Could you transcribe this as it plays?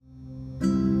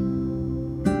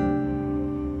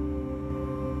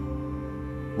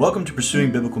Welcome to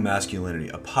Pursuing Biblical Masculinity,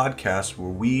 a podcast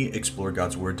where we explore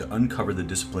God's Word to uncover the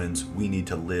disciplines we need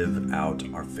to live out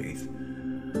our faith.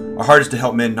 Our heart is to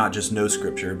help men not just know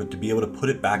Scripture, but to be able to put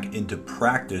it back into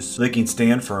practice so they can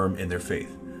stand firm in their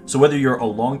faith. So whether you're a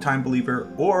longtime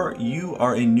believer or you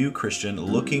are a new Christian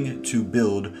looking to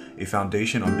build a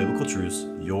foundation on biblical truths,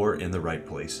 you're in the right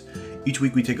place. Each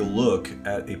week we take a look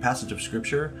at a passage of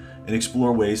Scripture and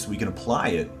explore ways we can apply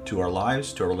it to our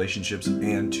lives, to our relationships,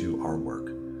 and to our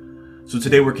work. So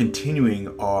today we're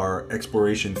continuing our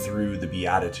exploration through the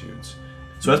Beatitudes.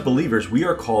 So as believers, we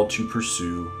are called to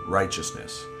pursue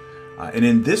righteousness. And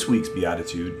in this week's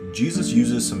Beatitude, Jesus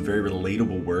uses some very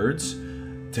relatable words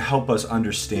to help us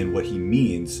understand what he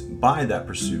means by that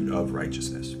pursuit of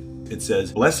righteousness. It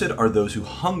says, "Blessed are those who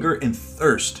hunger and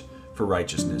thirst for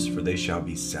righteousness, for they shall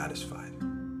be satisfied."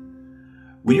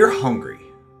 When you're hungry,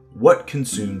 what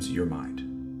consumes your mind?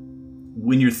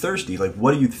 When you're thirsty,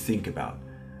 what do you think about?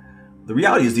 The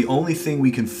reality is the only thing we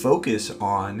can focus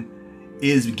on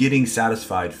is getting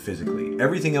satisfied physically.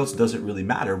 Everything else doesn't really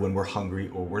matter when we're hungry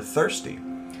or we're thirsty.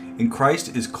 And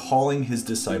Christ is calling his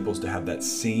disciples to have that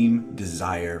same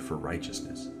desire for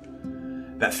righteousness.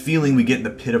 That feeling we get in the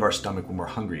pit of our stomach when we're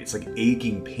hungry. It's like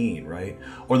aching pain, right?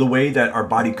 Or the way that our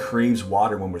body craves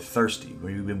water when we're thirsty.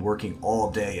 We've been working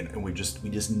all day and we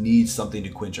just need something to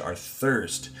quench our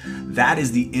thirst. That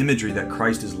is the imagery that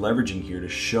Christ is leveraging here to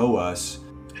show us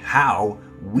how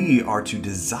we are to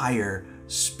desire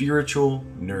spiritual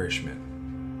nourishment.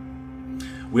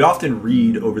 We often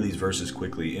read over these verses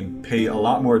quickly and pay a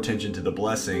lot more attention to the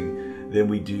blessing than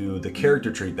we do the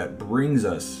character trait that brings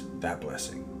us that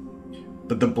blessing.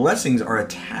 But the blessings are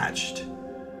attached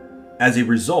as a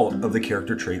result of the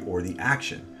character trait or the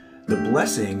action. The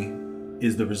blessing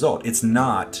is the result. It's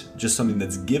not just something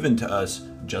that's given to us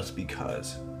just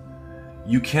because.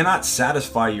 You cannot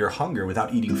satisfy your hunger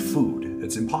without eating food.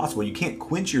 It's impossible. You can't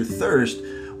quench your thirst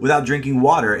without drinking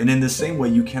water. And in the same way,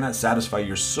 you cannot satisfy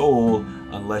your soul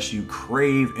unless you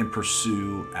crave and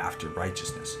pursue after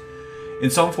righteousness.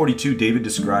 In Psalm 42, David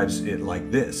describes it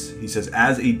like this. He says,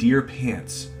 "As a deer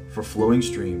pants for flowing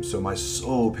streams, so my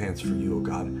soul pants for you, O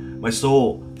God. My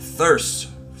soul thirsts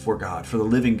for God, for the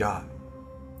living God."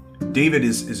 David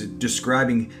is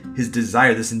describing his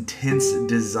desire, this intense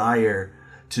desire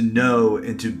to know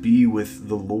and to be with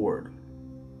the Lord.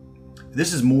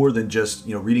 This is more than just,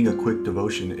 reading a quick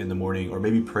devotion in the morning or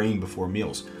maybe praying before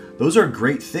meals. Those are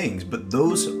great things, but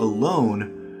those alone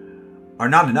are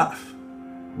not enough.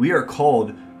 We are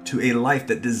called to a life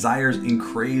that desires and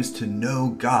craves to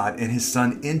know God and his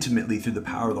Son intimately through the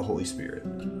power of the Holy Spirit.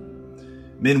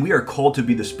 Men, we are called to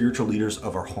be the spiritual leaders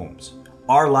of our homes.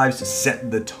 Our lives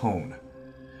set the tone.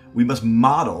 We must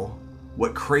model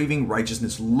what craving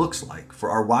righteousness looks like for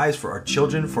our wives, for our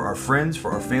children, for our friends,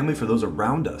 for our family, for those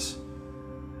around us.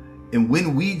 And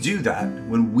when we do that,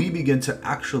 when we begin to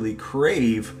actually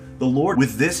crave the Lord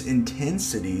with this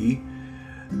intensity,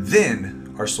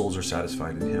 then our souls are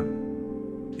satisfied in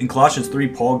him. In Colossians 3,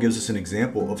 Paul gives us an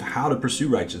example of how to pursue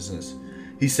righteousness.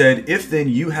 He said, "If then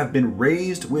you have been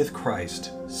raised with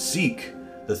Christ, seek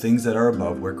the things that are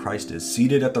above where Christ is,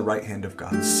 seated at the right hand of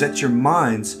God. Set your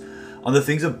minds on the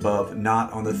things above,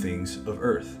 not on the things of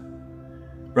earth."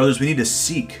 Brothers, we need to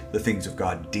seek the things of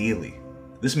God daily.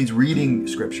 This means reading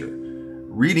Scripture,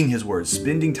 reading his words,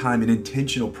 spending time in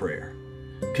intentional prayer,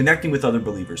 connecting with other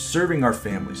believers, serving our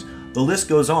families. The list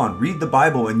goes on. Read the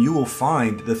Bible and you will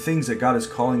find the things that God is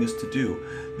calling us to do,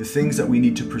 the things that we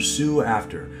need to pursue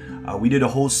after. We did a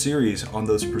whole series on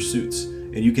those pursuits,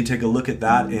 and you can take a look at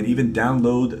that and even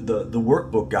download the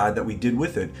workbook guide that we did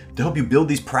with it to help you build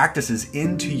these practices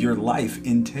into your life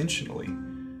intentionally.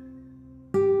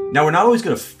 Now, we're not always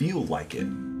going to feel like it,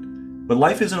 but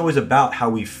life isn't always about how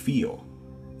we feel.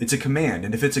 It's a command,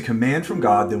 and if it's a command from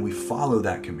God, then we follow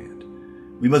that command.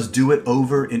 We must do it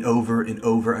over and over and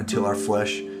over until our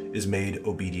flesh is made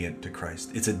obedient to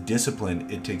Christ. It's a discipline,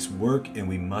 it takes work, and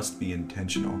we must be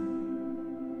intentional.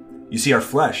 You see, our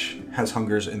flesh has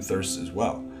hungers and thirsts as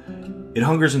well. It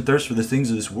hungers and thirsts for the things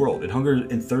of this world. It hungers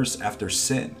and thirsts after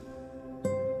sin.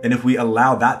 And if we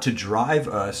allow that to drive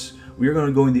us, we are going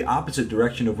to go in the opposite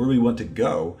direction of where we want to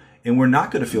go, and we're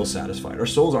not going to feel satisfied. Our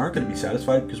souls aren't going to be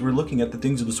satisfied because we're looking at the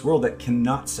things of this world that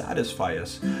cannot satisfy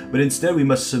us. But instead, we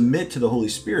must submit to the Holy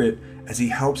Spirit as he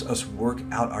helps us work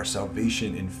out our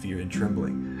salvation in fear and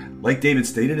trembling. Like David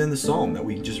stated in the psalm that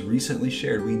we just recently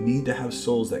shared, we need to have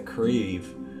souls that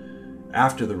crave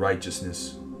after the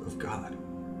righteousness of God.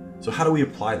 So how do we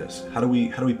apply this? How do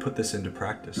we put this into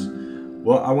practice?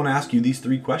 Well, I want to ask you these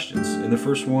three questions. And the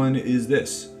first one is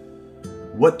this: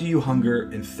 what do you hunger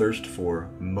and thirst for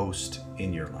most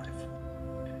in your life?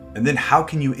 And then how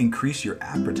can you increase your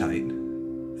appetite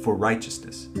for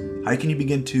righteousness? How can you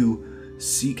begin to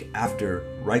seek after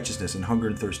righteousness and hunger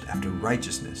and thirst after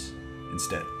righteousness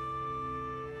instead?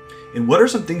 And what are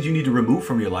some things you need to remove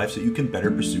from your life so you can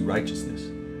better pursue righteousness?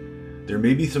 There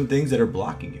may be some things that are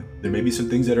blocking you. There may be some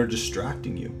things that are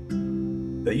distracting you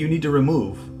that you need to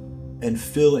remove and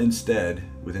fill instead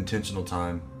with intentional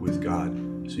time with God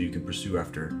so you can pursue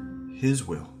after His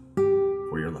will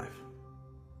for your life.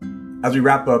 As we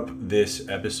wrap up this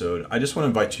episode, I just want to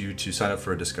invite you to sign up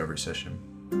for a discovery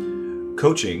session.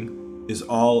 Coaching is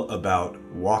all about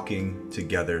walking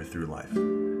together through life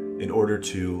in order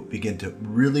to begin to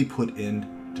really put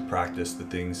into practice the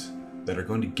things that are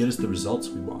going to get us the results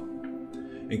we want.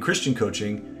 And Christian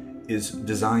coaching is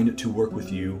designed to work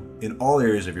with you in all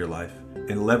areas of your life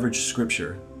and leverage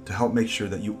Scripture to help make sure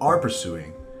that you are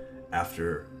pursuing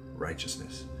after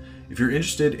righteousness. If you're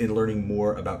interested in learning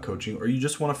more about coaching or you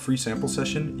just want a free sample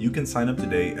session, you can sign up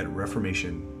today at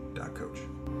reformation.coach.